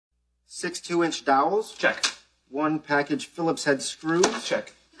6 2-inch dowels. Check. 1 package Phillips head screws.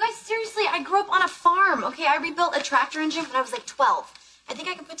 Check. You guys, seriously, I grew up on a farm, okay? I rebuilt a tractor engine when I was like 12. I think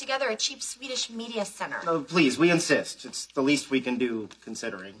I can put together a cheap Swedish media center. No, please, we insist. It's the least we can do,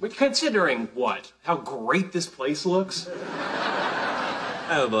 considering. Considering what? How great this place looks?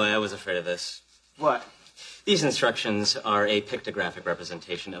 Oh boy, I was afraid of this. What? These instructions are a pictographic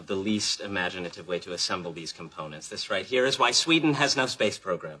representation of the least imaginative way to assemble these components. This right here is why Sweden has no space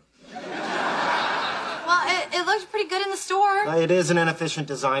program. Well, it looked pretty good in the store. It is an inefficient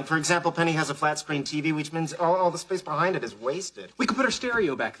design. For example, Penny has a flat-screen TV, which means all the space behind it is wasted. We could put our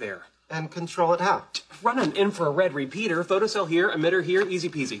stereo back there. And control it how? Run an infrared repeater, photocell here, emitter here, easy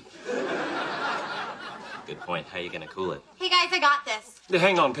peasy. Good point. How are you going to cool it? Hey, guys, I got this.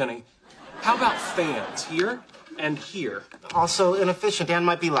 Hang on, Penny. How about fans here and here? Also inefficient and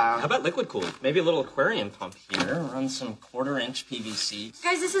might be loud. How about liquid cooled? Maybe a little aquarium pump here. Run some 1/4-inch PVC.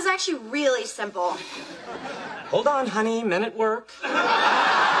 Guys, this is actually really simple. Hold on, honey. Men at work. The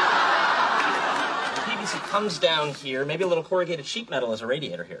PVC comes down here. Maybe a little corrugated sheet metal as a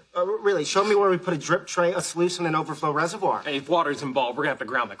radiator here. Really, show me where we put a drip tray, a sluice, and an overflow reservoir. Hey, if water's involved, we're going to have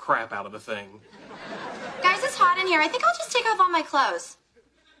to ground the crap out of the thing. Guys, it's hot in here. I think I'll just take off all my clothes.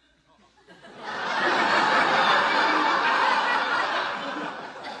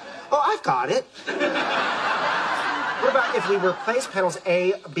 Oh, I've got it. What about if we replace panels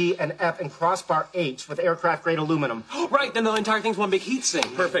A, B, and F and crossbar H with aircraft-grade aluminum? Right, then the entire thing's one big heat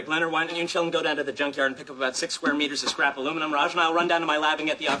sink. Perfect. Leonard, why don't you and Sheldon go down to the junkyard and pick up about 6 square meters of scrap aluminum? Raj and I'll run down to my lab and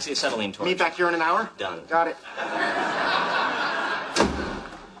get the oxyacetylene torch. Meet back here in an hour? Done. Got it.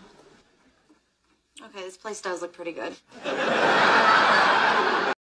 Okay, this place does look pretty good.